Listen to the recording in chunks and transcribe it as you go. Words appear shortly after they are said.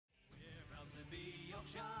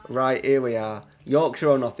Right, here we are. Yorkshire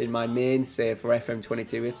or nothing, my main save for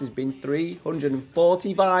FM22. It has been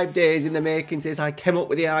 345 days in the making since I came up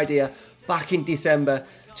with the idea back in December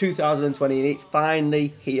 2020, and it's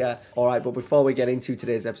finally here. Alright, but before we get into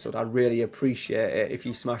today's episode, I'd really appreciate it if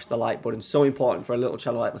you smash the like button. So important for a little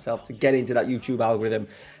channel like myself to get into that YouTube algorithm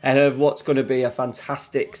and of what's going to be a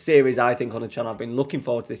fantastic series, I think, on the channel. I've been looking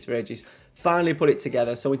forward to this for ages. Finally put it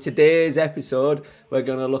together. So in today's episode, we're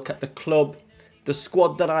going to look at the club, the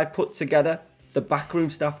squad that I've put together, the backroom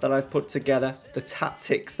staff that I've put together, the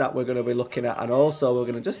tactics that we're going to be looking at, and also we're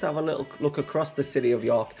going to just have a little look across the city of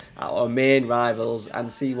York at our main rivals and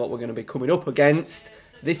see what we're going to be coming up against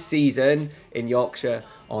this season in Yorkshire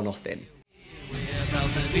or nothing. We're proud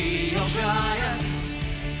to be Yorkshire,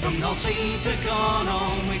 from North Sea to Cornwall,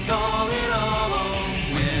 we call it all home.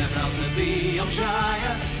 We're proud to be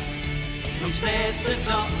Yorkshire, from States to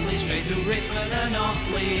Totley, straight through Ripon and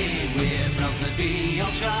Otley. We're proud to be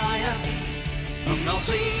Yorkshire, from North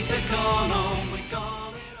Sea to Cornwall, we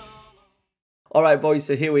call it all. Alright boys,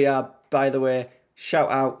 so here we are. By the way,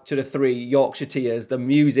 shout out to the three Yorkshire Tears, the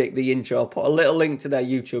music, the intro. I'll put a little link to their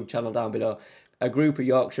YouTube channel down below. A group of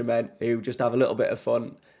Yorkshire men who just have a little bit of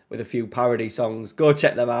fun with a few parody songs. Go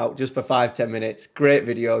check them out just for 5-10 minutes. Great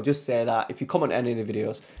video. Just say that. If you comment on any of the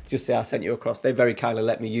videos, just say I sent you across. They very kindly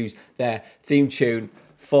let me use their theme tune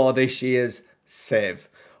for this year's save.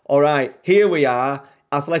 Alright, here we are.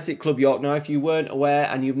 Athletic Club York. Now, if you weren't aware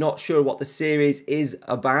and you're not sure what the series is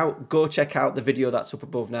about, go check out the video that's up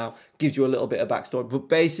above now. Gives you a little bit of backstory. But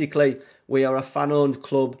basically, we are a fan-owned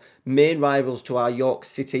club, main rivals to our York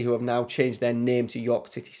City, who have now changed their name to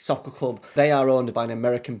York City Soccer Club. They are owned by an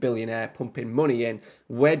American billionaire pumping money in.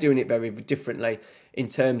 We're doing it very differently in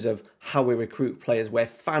terms of how we recruit players. We're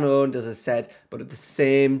fan-owned, as I said, but at the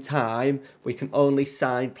same time, we can only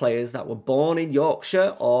sign players that were born in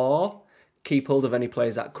Yorkshire or keep hold of any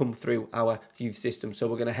players that come through our youth system. So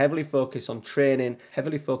we're going to heavily focus on training,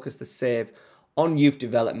 heavily focus the save on youth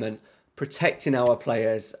development, protecting our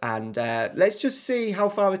players, and let's just see how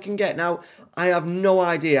far we can get. Now, I have no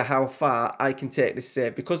idea how far I can take this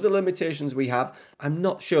save. Because of the limitations we have, I'm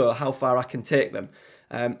not sure how far I can take them.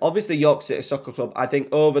 Obviously, York City Soccer Club, I think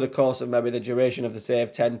over the course of maybe the duration of the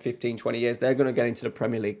save, 10, 15, 20 years, they're going to get into the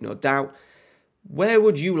Premier League, no doubt. Where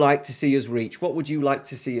would you like to see us reach? What would you like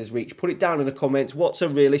to see us reach? Put it down in the comments. What's a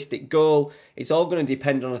realistic goal? It's all going to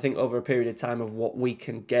depend on, I think, over a period of time of what we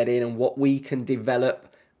can get in and what we can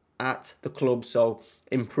develop at the club. So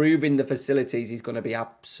improving the facilities is going to be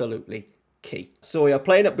absolutely key. So we are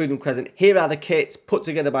playing at Bootham Crescent. Here are the kits put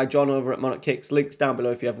together by John over at Monarch Kicks. Links down below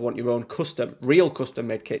if you ever want your own custom, real custom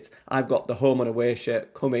made kits. I've got the home and away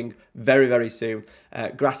shirt coming very, very soon.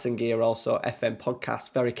 Grass and Gear also, FM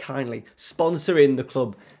Podcast, very kindly sponsoring the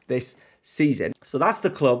club this season. So that's the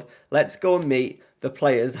club. Let's go and meet the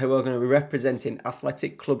players who are going to be representing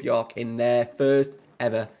Athletic Club York in their first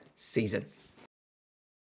ever season.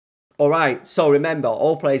 Alright, so remember,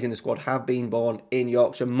 all players in the squad have been born in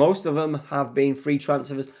Yorkshire. Most of them have been free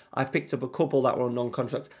transfers. I've picked up a couple that were on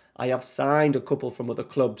non-contracts. I have signed a couple from other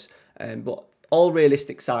clubs, but all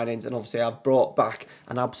realistic signings. And obviously, I've brought back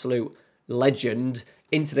an absolute legend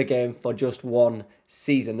into the game for just one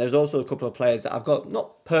season. There's also a couple of players that I've got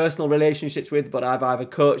not personal relationships with, but I've either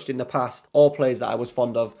coached in the past or players that I was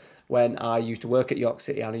fond of when I used to work at York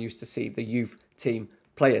City and I used to see the youth team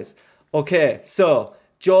players. Okay, so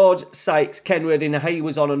George Sykes Kenworthy, now he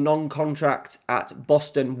was on a non-contract at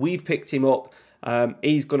Boston. We've picked him up.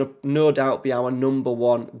 He's going to no doubt be our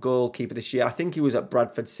 #1 goalkeeper this year. I think he was at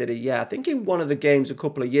Bradford City. Yeah, I think in one of the games a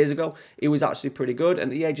couple of years ago, he was actually pretty good.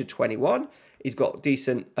 And at the age of 21, he's got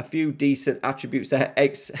a few decent attributes there.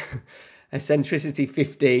 Eccentricity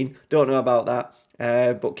 15, don't know about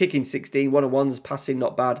that. But kicking 16, 1-on-1s, passing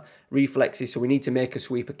not bad, reflexes, so we need to make a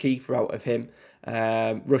sweeper keeper out of him.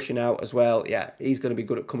 Rushing out as well. Yeah, he's going to be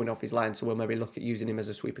good at coming off his line, so we'll maybe look at using him as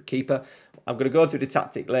a sweeper keeper. I'm going to go through the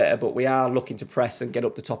tactic later, but we are looking to press and get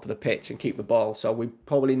up the top of the pitch and keep the ball, so we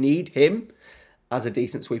probably need him as a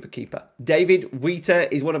decent sweeper keeper. David Wheater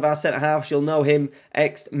is one of our centre-halves. You'll know him,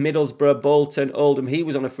 ex-Middlesbrough, Bolton, Oldham. He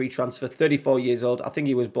was on a free transfer, 34 years old. I think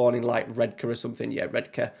he was born in like Redcar or something. Yeah,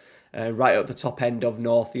 Redcar. Right up the top end of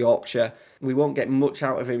North Yorkshire. We won't get much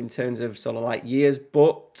out of him in terms of sort of like years,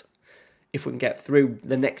 but if we can get through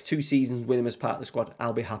the next 2 seasons with him as part of the squad,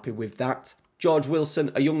 I'll be happy with that. George Wilson,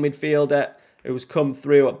 a young midfielder who has come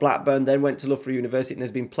through at Blackburn, then went to Loughborough University and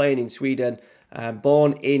has been playing in Sweden.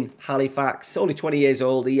 Born in Halifax, only 20 years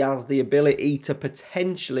old. He has the ability to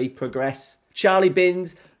potentially progress. Charlie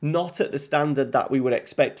Binns, not at the standard that we would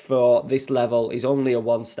expect for this level. He's only a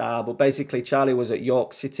 1-star, but basically Charlie was at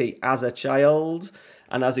York City as a child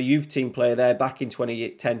and as a youth team player there back in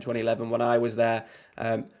 2010, 2011 when I was there.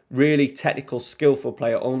 Really technical, skillful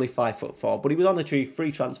player, only 5'4", but he was on the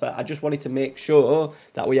free transfer. I just wanted to make sure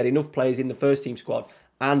that we had enough players in the first team squad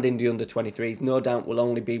and in the under-23s. No doubt will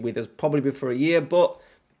only be with us probably for a year, but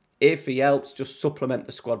if he helps just supplement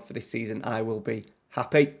the squad for this season, I will be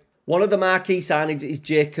happy. One of the marquee signings is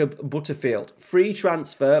Jacob Butterfield. Free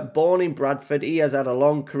transfer, born in Bradford. He has had a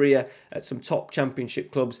long career at some top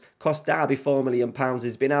championship clubs. Cost Derby £4 million.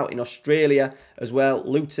 He's been out in Australia as well.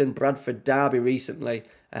 Luton, Bradford, Derby recently.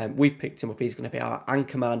 We've picked him up. He's going to be our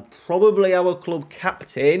anchor man, probably our club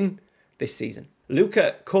captain this season.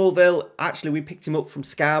 Luca Colville, actually we picked him up from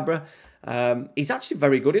Scarborough. He's actually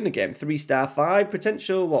very good in the game. 3-star, 5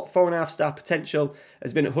 potential, 4.5-star potential.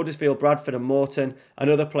 Has been at Huddersfield, Bradford and Morton.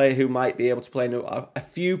 Another player who might be able to play in a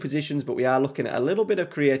few positions, but we are looking at a little bit of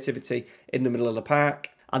creativity in the middle of the park.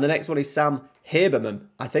 And the next one is Sam Haberman,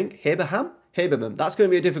 I think. Haberman. That's going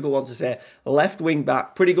to be a difficult one to say. Left wing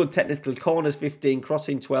back, pretty good technical. Corners 15,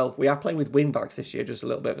 crossing 12. We are playing with wing backs this year, just a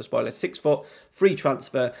little bit of a spoiler. 6 foot, free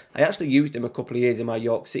transfer. I actually used him a couple of years in my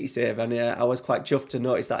York City save, and I was quite chuffed to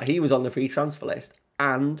notice that he was on the free transfer list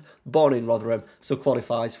and born in Rotherham, so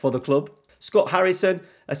qualifies for the club. Scott Harrison,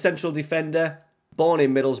 a central defender. Born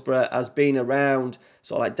in Middlesbrough, has been around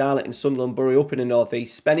sort of like Darlington, Sunderland, Bury up in the North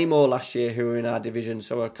East. Spennymoor last year, who were in our division,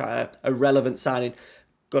 so a kind of a relevant signing.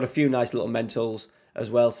 Got a few nice little mentals as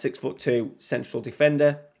well. 6'2", central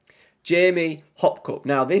defender. Jamie Hopcup.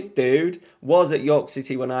 Now, this dude was at York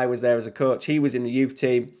City when I was there as a coach. He was in the youth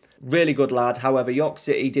team. Really good lad. However, York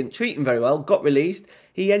City didn't treat him very well. Got released.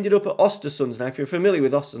 He ended up at Ostersunds. Now, if you're familiar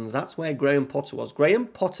with Ostersunds, that's where Graham Potter was. Graham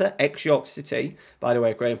Potter, ex-York City. By the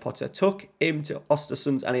way, Graham Potter took him to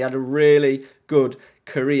Ostersunds and he had a really good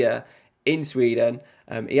career in Sweden.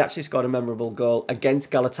 He actually scored a memorable goal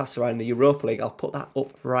against Galatasaray in the Europa League. I'll put that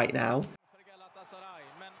up right now.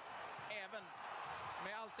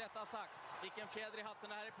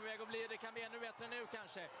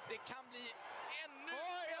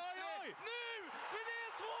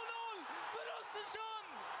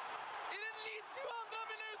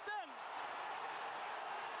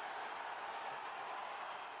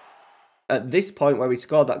 At this point where he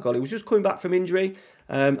scored that goal, he was just coming back from injury.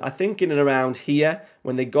 I think in and around here,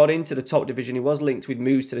 when they got into the top division, he was linked with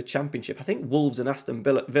moves to the Championship. I think Wolves and Aston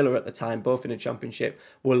Villa at the time, both in the Championship,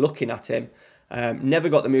 were looking at him. Never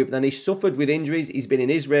got the move. Then he suffered with injuries. He's been in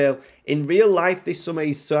Israel. In real life this summer,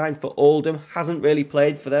 he's signed for Oldham. Hasn't really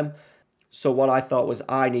played for them. So what I thought was,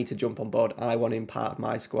 I need to jump on board. I want him part of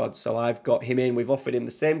my squad. So I've got him in. We've offered him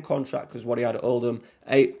the same contract as what he had at Oldham.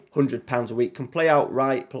 £800 a week. Can play out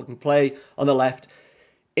right. Can play on the left.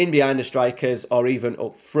 In behind the strikers or even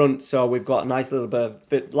up front. So we've got a nice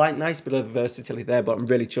bit of versatility there. But I'm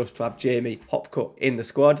really chuffed to have Jamie Hopcutt in the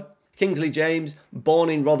squad. Kingsley James, born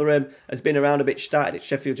in Rotherham, has been around a bit, started at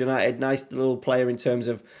Sheffield United. Nice little player in terms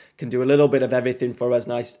of can do a little bit of everything for us.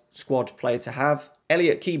 Nice squad player to have.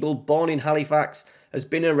 Elliot Keeble, born in Halifax, has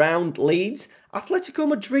been around Leeds. Atletico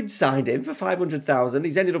Madrid signed him for $500,000.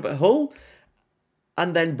 He's ended up at Hull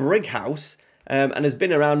and then Brighouse, and has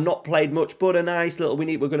been around, not played much, but a nice little.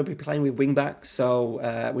 We're going to be playing with wing backs,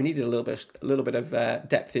 so we needed a little bit of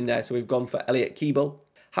depth in there. So we've gone for Elliot Keeble.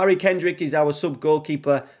 Harry Kendrick is our sub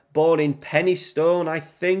goalkeeper. Born in Penistone, I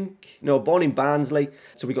think. No, born in Barnsley.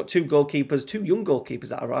 So we've got 2 goalkeepers, 2 young goalkeepers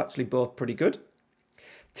that are actually both pretty good.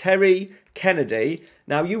 Terry Kennedy.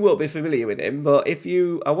 Now, you won't be familiar with him, but if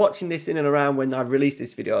you are watching this in and around when I've released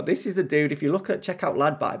this video, this is the dude, if you check out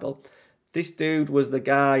Lad Bible, this dude was the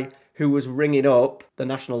guy who was ringing up the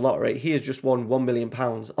National Lottery. He has just won £1 million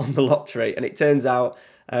on the lottery. And it turns out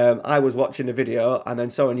I was watching a video and then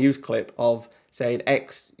saw a news clip of saying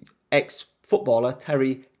ex-footballer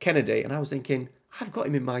Terry Kennedy. And I was thinking, I've got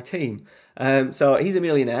him in my team. So he's a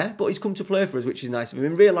millionaire, but he's come to play for us, which is nice of him.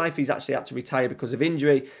 In real life, he's actually had to retire because of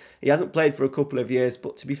injury. He hasn't played for a couple of years,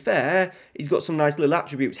 but to be fair, he's got some nice little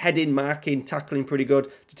attributes. Heading, marking, tackling pretty good.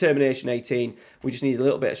 Determination 18. We just need a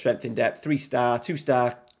little bit of strength in depth. 3-star,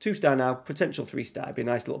 2-star now, potential 3-star. It'd be a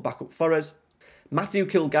nice little backup for us. Matthew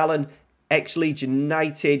Kilgallen, ex-Leeds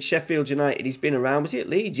United, Sheffield United. He's been around. Was he at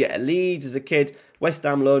Leeds? Yeah, Leeds as a kid. West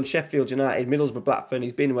Ham loan, Sheffield United, Middlesbrough, Blackburn.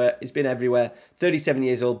 He's been everywhere. 37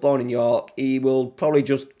 years old, born in York. He will probably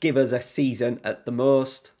just give us a season at the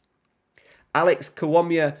most. Alex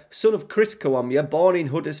Kawamia, son of Chris Kawamia, born in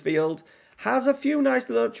Huddersfield. Has a few nice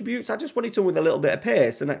little attributes. I just wanted someone with a little bit of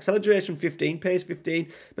pace. And acceleration 15, pace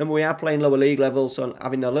 15. Remember, we are playing lower league level, so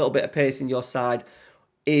having a little bit of pace in your side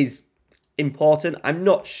is important. I'm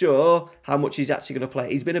not sure how much he's actually going to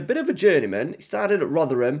play. He's been a bit of a journeyman. He started at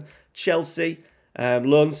Rotherham, Chelsea,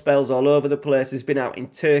 Loan spells all over the place. Has been out in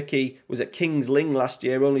Turkey. Was at King's Lynn last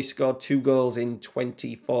year. Only scored 2 goals in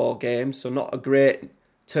 24 games. So not a great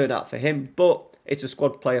turnout for him. But it's a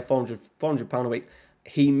squad player, £400 a week.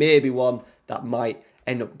 He may be one that might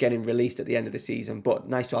end up getting released at the end of the season. But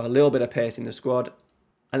nice to have a little bit of pace in the squad.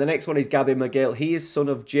 And the next one is Gabby McGill. He is son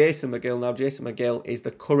of Jason McGill. Now, Jason McGill is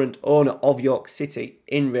the current owner of York City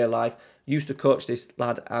in real life. Used to coach this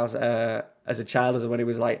lad as a child, as when he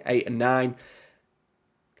was like 8 and 9.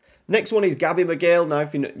 Next one is Gabby McGill. Now,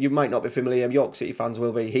 if you might not be familiar, York City fans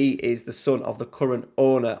will be. He is the son of the current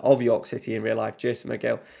owner of York City in real life, Jason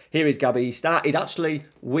McGill. Here is Gabby. He started actually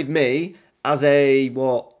with me as a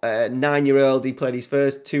 9-year-old. He played his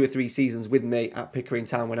first 2 or 3 seasons with me at Pickering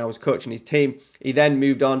Town when I was coaching his team. He then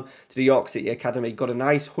moved on to the York City Academy, got a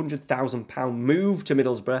nice £100,000 move to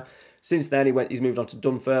Middlesbrough. Since then, he's moved on to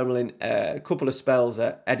Dunfermline, a couple of spells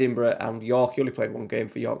at Edinburgh and York. He only played 1 game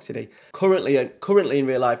for York City. Currently in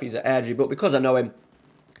real life, he's at Airdrie, but because I know him,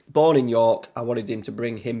 born in York, I wanted him to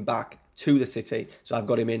bring him back to the city, so I've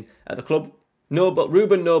got him in at the club.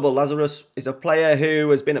 Ruben Noble Lazarus is a player who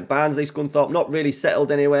has been at Barnsley, Scunthorpe, not really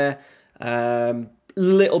settled anywhere.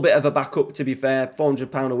 Little bit of a backup, to be fair,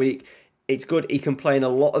 £400 a week. It's good. He can play in a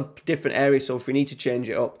lot of different areas, so if we need to change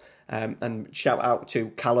it up, and shout out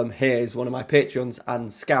to Callum Hayes, one of my Patreons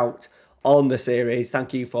and scout on the series.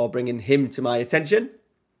 Thank you for bringing him to my attention.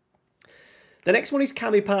 The next one is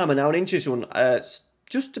Cammy Palmer. Now, an interesting one.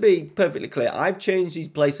 Just to be perfectly clear, I've changed his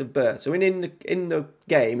place of birth. So in the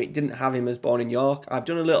game, it didn't have him as born in York. I've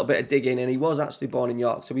done a little bit of digging, and he was actually born in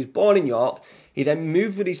York. So he's born in York. He then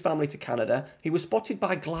moved with his family to Canada. He was spotted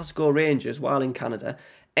by Glasgow Rangers while in Canada.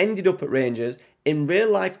 Ended up at Rangers. In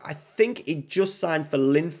real life, I think he just signed for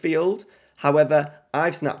Linfield. However,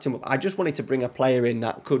 I've snapped him up. I just wanted to bring a player in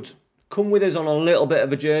that could come with us on a little bit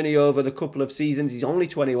of a journey over the couple of seasons. He's only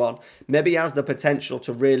 21. Maybe he has the potential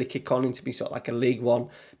to really kick on into be sort of like a League One,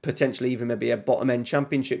 potentially even maybe a bottom-end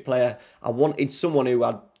championship player. I wanted someone who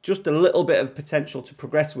had just a little bit of potential to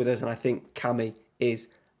progress with us, and I think Cammy is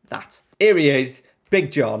that. Here he is,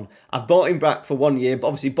 Big John. I've bought him back for 1 year, but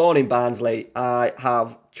obviously born in Barnsley. I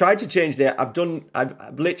have tried to change it.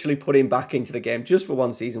 I've literally put him back into the game just for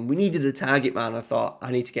 1 season. We needed a target man. I thought,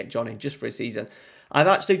 I need to get John in just for a season. I've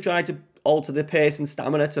actually tried to alter the pace and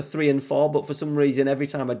stamina to 3 and 4, but for some reason, every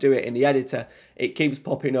time I do it in the editor, it keeps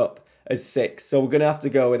popping up as 6. So we're going to have to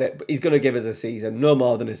go with it. But he's going to give us a season, no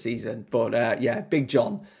more than a season. But yeah, Big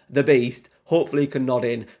John, the beast. Hopefully he can nod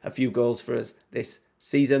in a few goals for us this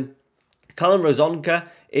season. Callum Rozonka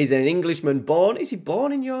is an Englishman born. Is he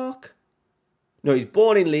born in York? No, he's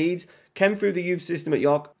born in Leeds. Came through the youth system at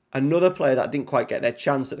York. Another player that didn't quite get their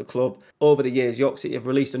chance at the club. Over the years, York City have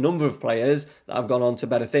released a number of players that have gone on to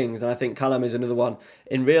better things, and I think Callum is another one.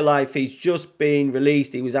 In real life, he's just been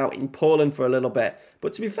released. He was out in Poland for a little bit.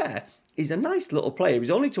 But to be fair, he's a nice little player. He's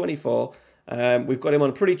only 24. We've got him on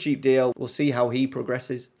a pretty cheap deal. We'll see how he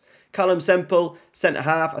progresses. Callum Semple,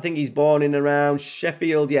 centre-half. I think he's born in around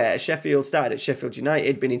Sheffield. Yeah, Sheffield. Started at Sheffield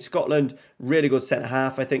United. Been in Scotland. Really good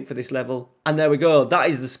centre-half, I think, for this level. And there we go. That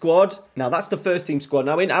is the squad. Now, that's the first-team squad.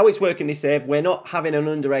 Now, in how it's working this save, we're not having an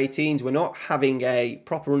under-18s. We're not having a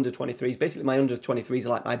proper under-23s. Basically, my under-23s are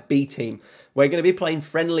like my B team. We're going to be playing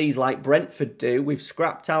friendlies like Brentford do. We've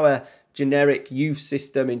scrapped our generic youth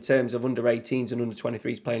system in terms of under-18s and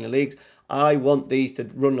under-23s playing the leagues. I want these to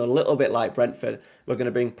run a little bit like Brentford. We're going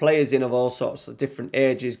to bring players in of all sorts of different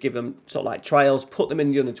ages, give them sort of like trials, put them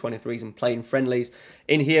in the under-23s and playing friendlies.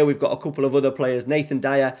 In here, we've got a couple of other players. Nathan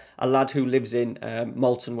Dyer, a lad who lives in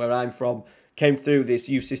Malton, where I'm from, came through this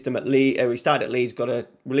youth system at Leeds. He started at Leeds, got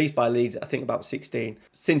released by Leeds, I think about 16.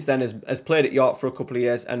 Since then, has played at York for a couple of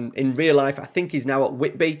years. And in real life, I think he's now at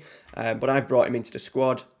Whitby, but I've brought him into the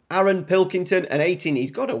squad. Aaron Pilkington, an 18.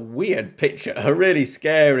 He's got a weird picture, a really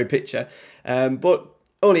scary picture, but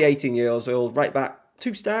only 18 years old. Right back,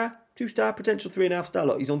 2-star, potential 3.5-star.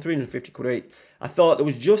 Look, he's on 350 quid a week. I thought there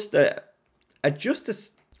was just I just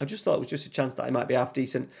thought it was just a chance that he might be half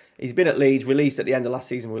decent. He's been at Leeds, released at the end of last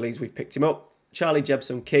season with Leeds. We've picked him up. Charlie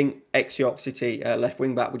Jebson King, ex-York City left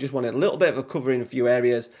wing-back. We just wanted a little bit of a cover in a few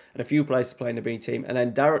areas and a few players to play in the B team. And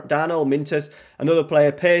then Darnell Mintus, another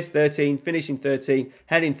player, pace 13, finishing 13,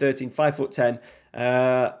 heading 13, 5'10".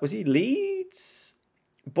 Was he Leeds?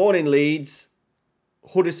 Born in Leeds.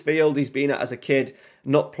 Huddersfield he's been at as a kid.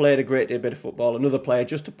 Not played a great bit of football. Another player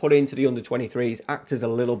just to put into the under-23s, act as a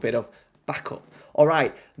little bit of backup. All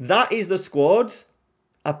right, that is the squad.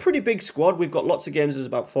 A pretty big squad. We've got lots of games. There's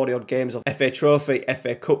about 40-odd games of FA Trophy,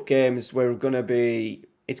 FA Cup games. It's going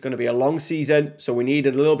to be a long season, so we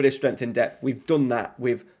needed a little bit of strength and depth. We've done that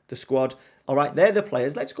with the squad. All right, they're the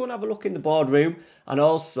players. Let's go and have a look in the boardroom. And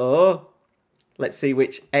also, Let's see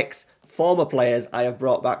which ex-former players I have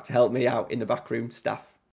brought back to help me out in the backroom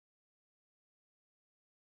staff.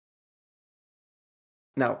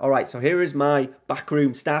 Now, all right, so here is my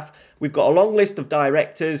backroom staff. We've got a long list of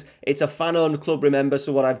directors. It's a fan-owned club, remember,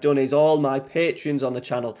 so what I've done is all my Patreons on the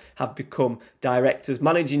channel have become directors,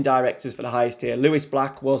 managing directors for the highest tier. Lewis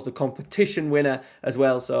Black was the competition winner as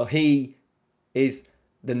well, so he is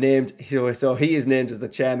named as the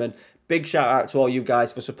chairman. Big shout out to all you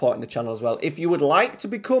guys for supporting the channel as well. If you would like to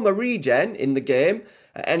become a regen in the game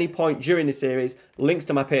at any point during the series, links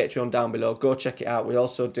to my Patreon down below. Go check it out. We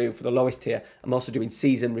also do, for the lowest tier, I'm also doing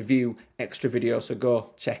season review extra videos, so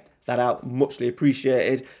go check that out. Muchly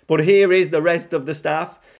appreciated. But here is the rest of the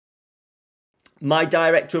staff. My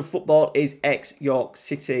director of football is ex-York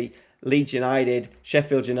City, Leeds United,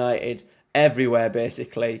 Sheffield United, everywhere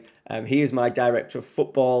basically. He is my director of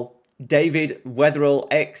football. David Wetherell,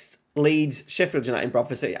 ex-Leeds, Sheffield United and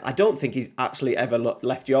Bradford City. I don't think he's actually ever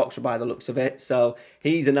left Yorkshire by the looks of it. So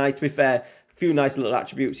he's a nice, to be fair, few nice little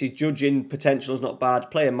attributes. His judging potential is not bad.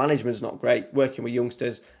 Player management's not great. Working with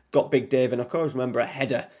youngsters. Got Big Dave, and I can always remember a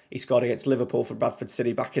header he scored against Liverpool for Bradford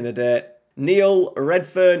City back in the day. Neil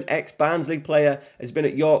Redfern, ex-Barnsley player, has been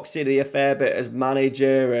at York City a fair bit as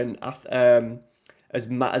manager and as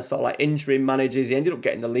sort of like interim managers. He ended up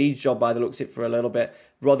getting the Leeds job by the looks of it for a little bit.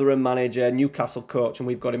 Rotherham manager, Newcastle coach, and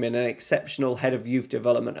we've got him in an exceptional head of youth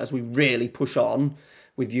development as we really push on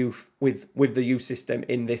with youth, with the youth system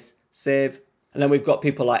in this save. And then we've got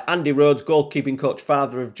people like Andy Rhodes, goalkeeping coach,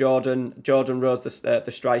 father of Jordan Rhodes, the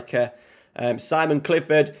striker. Simon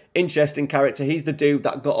Clifford, interesting character. He's the dude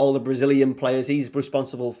that got all the Brazilian players. He's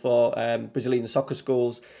responsible for Brazilian soccer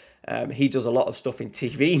schools. He does a lot of stuff in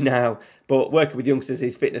TV now, but working with youngsters,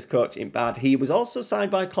 his fitness coach ain't bad. He was also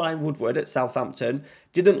signed by Clive Woodward at Southampton.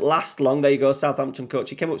 Didn't last long. There you go, Southampton coach.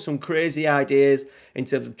 He came up with some crazy ideas in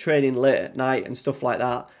terms of training late at night and stuff like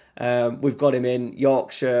that. We've got him in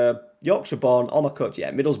Yorkshire born. Oh, my coach,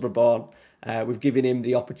 yeah, Middlesbrough born. We've given him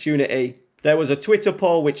the opportunity. There was a Twitter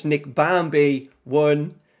poll which Nick Barnby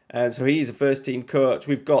won. So he's a first team coach.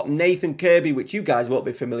 We've got Nathan Kirby, which you guys won't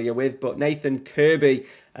be familiar with, but Nathan Kirby,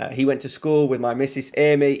 he went to school with my Mrs.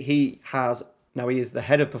 Amy. He is the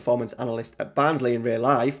head of performance analyst at Barnsley in real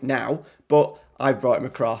life now, but I've brought him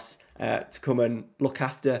across to come and look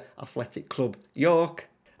after Athletic Club York.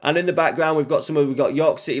 And in the background, we've got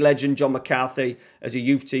York City legend John McCarthy as a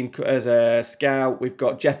youth team, as a scout. We've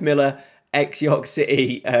got Jeff Miller, ex-York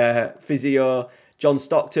City physio. John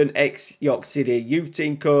Stockton, ex-York City youth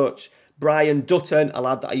team coach. Brian Dutton, a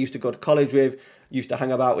lad that I used to go to college with, used to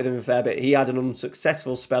hang about with him a fair bit. He had an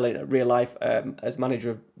unsuccessful spell in real life as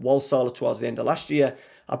manager of Walsall towards the end of last year.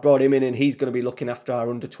 I brought him in and he's going to be looking after our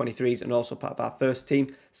under-23s and also part of our first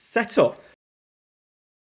team setup.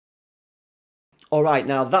 All right,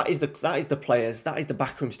 now that is the players, that is the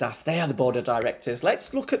backroom staff. They are the board of directors.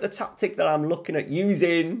 Let's look at the tactic that I'm looking at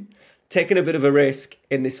using, taking a bit of a risk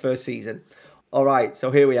in this first season. All right,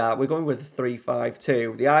 so here we are. We're going with a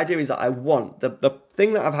 3-5-2. The idea is that I want, the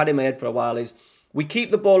thing that I've had in my head for a while is we keep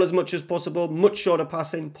the ball as much as possible, much shorter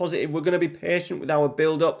passing, positive. We're going to be patient with our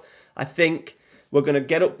build-up. I think we're going to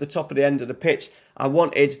get up the top of the end of the pitch. I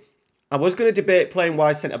was going to debate playing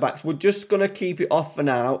wide centre-backs. We're just going to keep it off for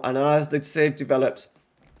now, and as the save develops,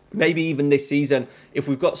 maybe even this season, if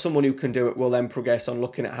we've got someone who can do it, we'll then progress on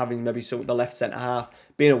looking at having maybe some the left centre-half,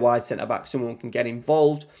 being a wide centre-back, someone can get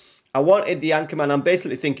involved. I wanted the anchorman. I'm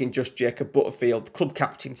basically thinking just Jacob Butterfield, club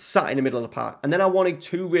captain, sat in the middle of the park. And then I wanted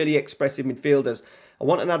two really expressive midfielders. I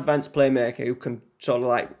want an advanced playmaker who can sort of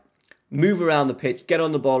like move around the pitch, get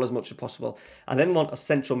on the ball as much as possible. I then want a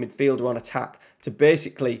central midfielder on attack to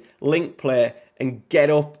basically link play and get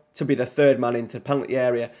up to be the third man into the penalty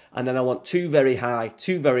area. And then I want two very high,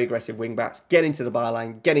 two very aggressive wing backs, get into the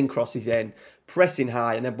byline, getting crosses in, pressing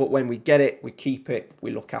high. And then, but when we get it, we keep it,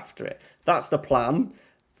 we look after it. That's the plan.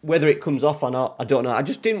 Whether it comes off or not, I don't know. I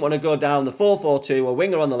just didn't want to go down the 4-4-2, a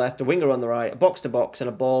winger on the left, a winger on the right, a box to box, and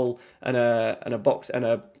a ball and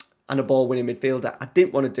a ball winning midfielder. I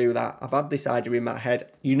didn't want to do that. I've had this idea in my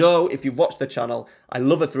head. You know, if you've watched the channel, I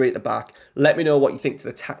love a three at the back. Let me know what you think to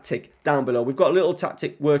the tactic down below. We've got a little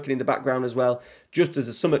tactic working in the background as well, just as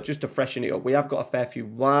a summit, just to freshen it up. We have got a fair few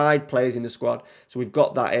wide players in the squad, so we've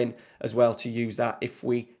got that in as well to use that if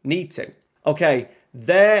we need to. Okay,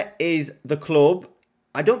 there is the club.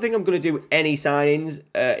 I don't think I'm going to do any signings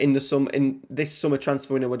in this summer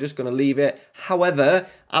transfer window. We're just going to leave it. However,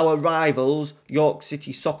 our rivals, York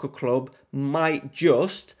City Soccer Club, might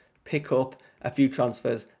just pick up a few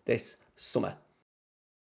transfers this summer.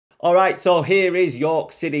 All right, so here is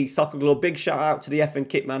York City Soccer Club. Big shout out to the Fm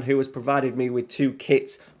kit man who has provided me with two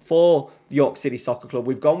kits for York City Soccer Club.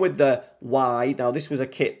 We've gone with the Y. Now, this was a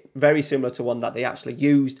kit very similar to one that they actually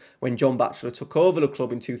used when John Batchelor took over the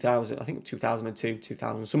club in 2000. I think 2002,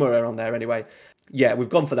 2000, somewhere around there anyway. Yeah, we've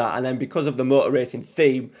gone for that. And then because of the motor racing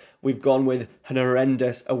theme, we've gone with an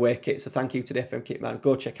horrendous away kit. So thank you to the FM Kit Man.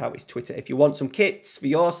 Go check out his Twitter. If you want some kits for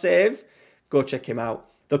your save, go check him out.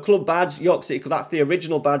 The club badge, York City, that's the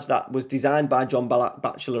original badge that was designed by John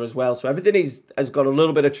Batchelor as well. So everything has got a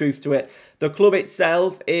little bit of truth to it. The club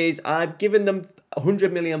itself is, I've given them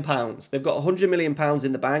 £100 million. They've got £100 million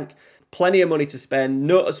in the bank. Plenty of money to spend.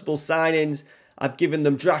 Noticeable signings. I've given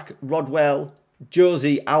them Drac Rodwell,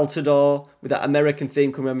 Josie Altador, with that American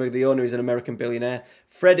theme. Can remember the owner is an American billionaire.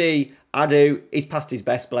 Freddie Adu, he's past his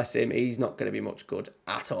best, bless him. He's not going to be much good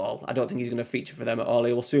at all. I don't think he's going to feature for them at all.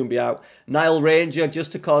 He will soon be out. Niall Ranger,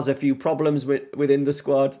 just to cause a few problems within the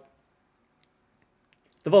squad.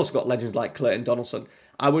 They've also got legends like Clayton Donaldson.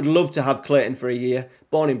 I would love to have Clayton for a year.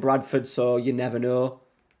 Born in Bradford, so you never know.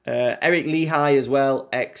 Eric Lehigh as well,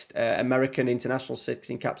 ex-American international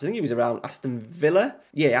 16 caps. I think he was around Aston Villa.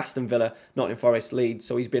 Yeah, Aston Villa, Nottingham Forest, Leeds.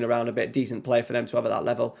 So he's been around a bit, decent player for them to have at that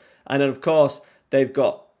level. And then, of course, they've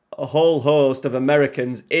got a whole host of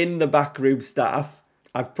Americans in the backroom staff.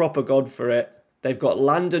 I've proper gone for it. They've got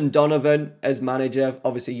Landon Donovan as manager,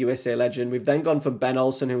 obviously USA legend. We've then gone for Ben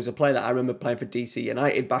Olsen, who was a player that I remember playing for DC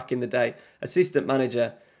United back in the day. Assistant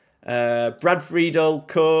manager. Brad Friedel,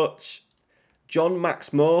 coach. John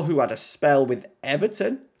Max Moore, who had a spell with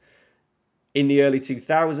Everton in the early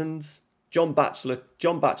 2000s. John Batchelor,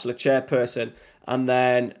 chairperson. And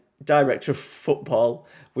then director of football,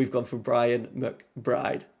 we've gone for Brian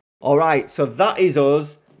McBride. All right, so that is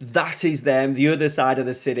us. That is them, the other side of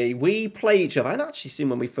the city. We play each other. I hadn't actually seen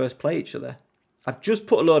when we first play each other. I've just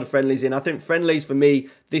put a load of friendlies in. I think friendlies for me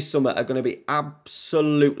this summer are going to be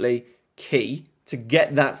absolutely key to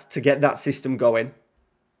get that system going.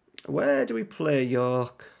 Where do we play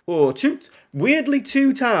York? Oh, weirdly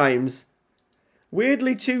two times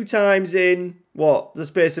in, what, the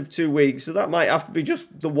space of 2 weeks. So that might have to be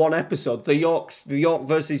just the one episode, the York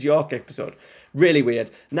versus York episode. Really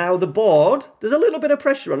weird. Now, the board, there's a little bit of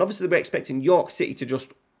pressure on. Obviously, we're expecting York City to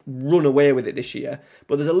just run away with it this year.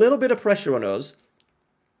 But there's a little bit of pressure on us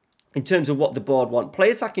in terms of what the board want.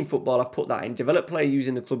 Play attacking football, I've put that in. Develop play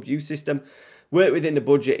using the club youth system. Work within the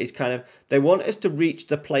budget is kind of, they want us to reach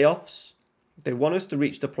the playoffs.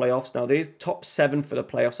 Now, there's top 7 for the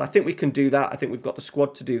playoffs. I think we can do that. I think we've got the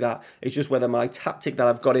squad to do that. It's just whether my tactic that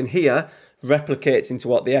I've got in here replicates into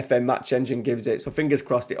what the FM match engine gives it. So fingers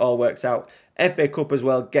crossed it all works out. FA Cup as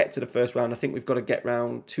well, get to the first round. I think we've got to get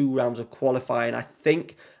 2 rounds of qualifying. I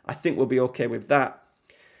think we'll be okay with that.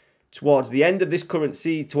 Towards the end of this current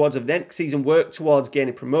season, towards the next season, work towards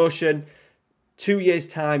gaining promotion. 2 years'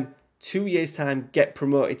 time, get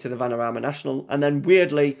promoted to the Vanarama National. And then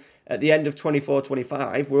weirdly, at the end of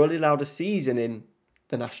 24-25, we're only allowed a season in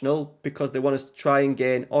the National because they want us to try and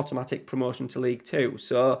gain automatic promotion to League 2.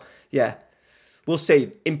 So, yeah, we'll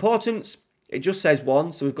see. Importance, it just says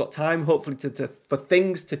 1. So we've got time, hopefully, for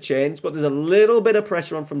things to change. But there's a little bit of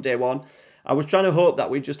pressure on from day one. I was trying to hope that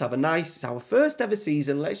we just have it's our first ever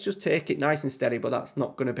season. Let's just take it nice and steady. But that's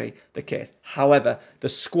not going to be the case. However, the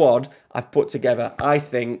squad I've put together, I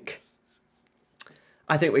think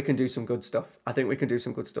we can do some good stuff.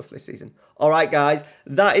 This season. All right, guys,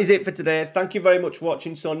 that is it for today. Thank you very much for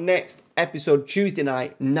watching. So next episode, Tuesday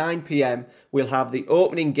night, 9 p.m, we'll have the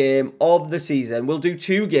opening game of the season. We'll do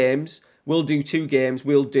 2 games. We'll do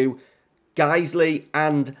Guiseley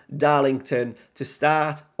and Darlington to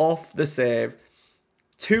start off the save.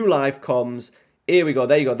 2 live comms. Here we go.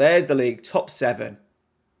 There you go. There's the league. Top 7.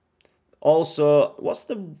 Also, what's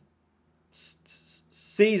the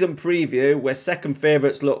season preview? Where second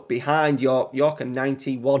favourites look behind York. York are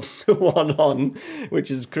 91-1 on, which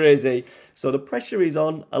is crazy. So the pressure is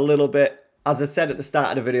on a little bit. As I said at the start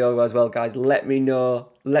of the video as well, guys, let me know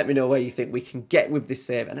where you think we can get with this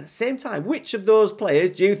save. And at the same time, which of those players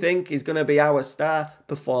do you think is going to be our star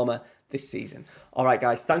performer this season? All right,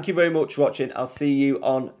 guys, thank you very much for watching. I'll see you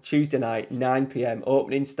on Tuesday night, 9 p.m,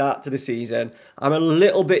 opening start to the season. I'm a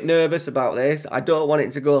little bit nervous about this. I don't want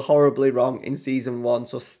it to go horribly wrong in season 1.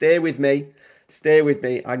 So stay with me.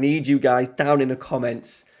 I need you guys down in the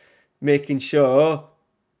comments, making sure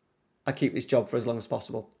I keep this job for as long as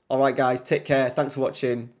possible. All right, guys, take care. Thanks for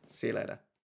watching. See you later.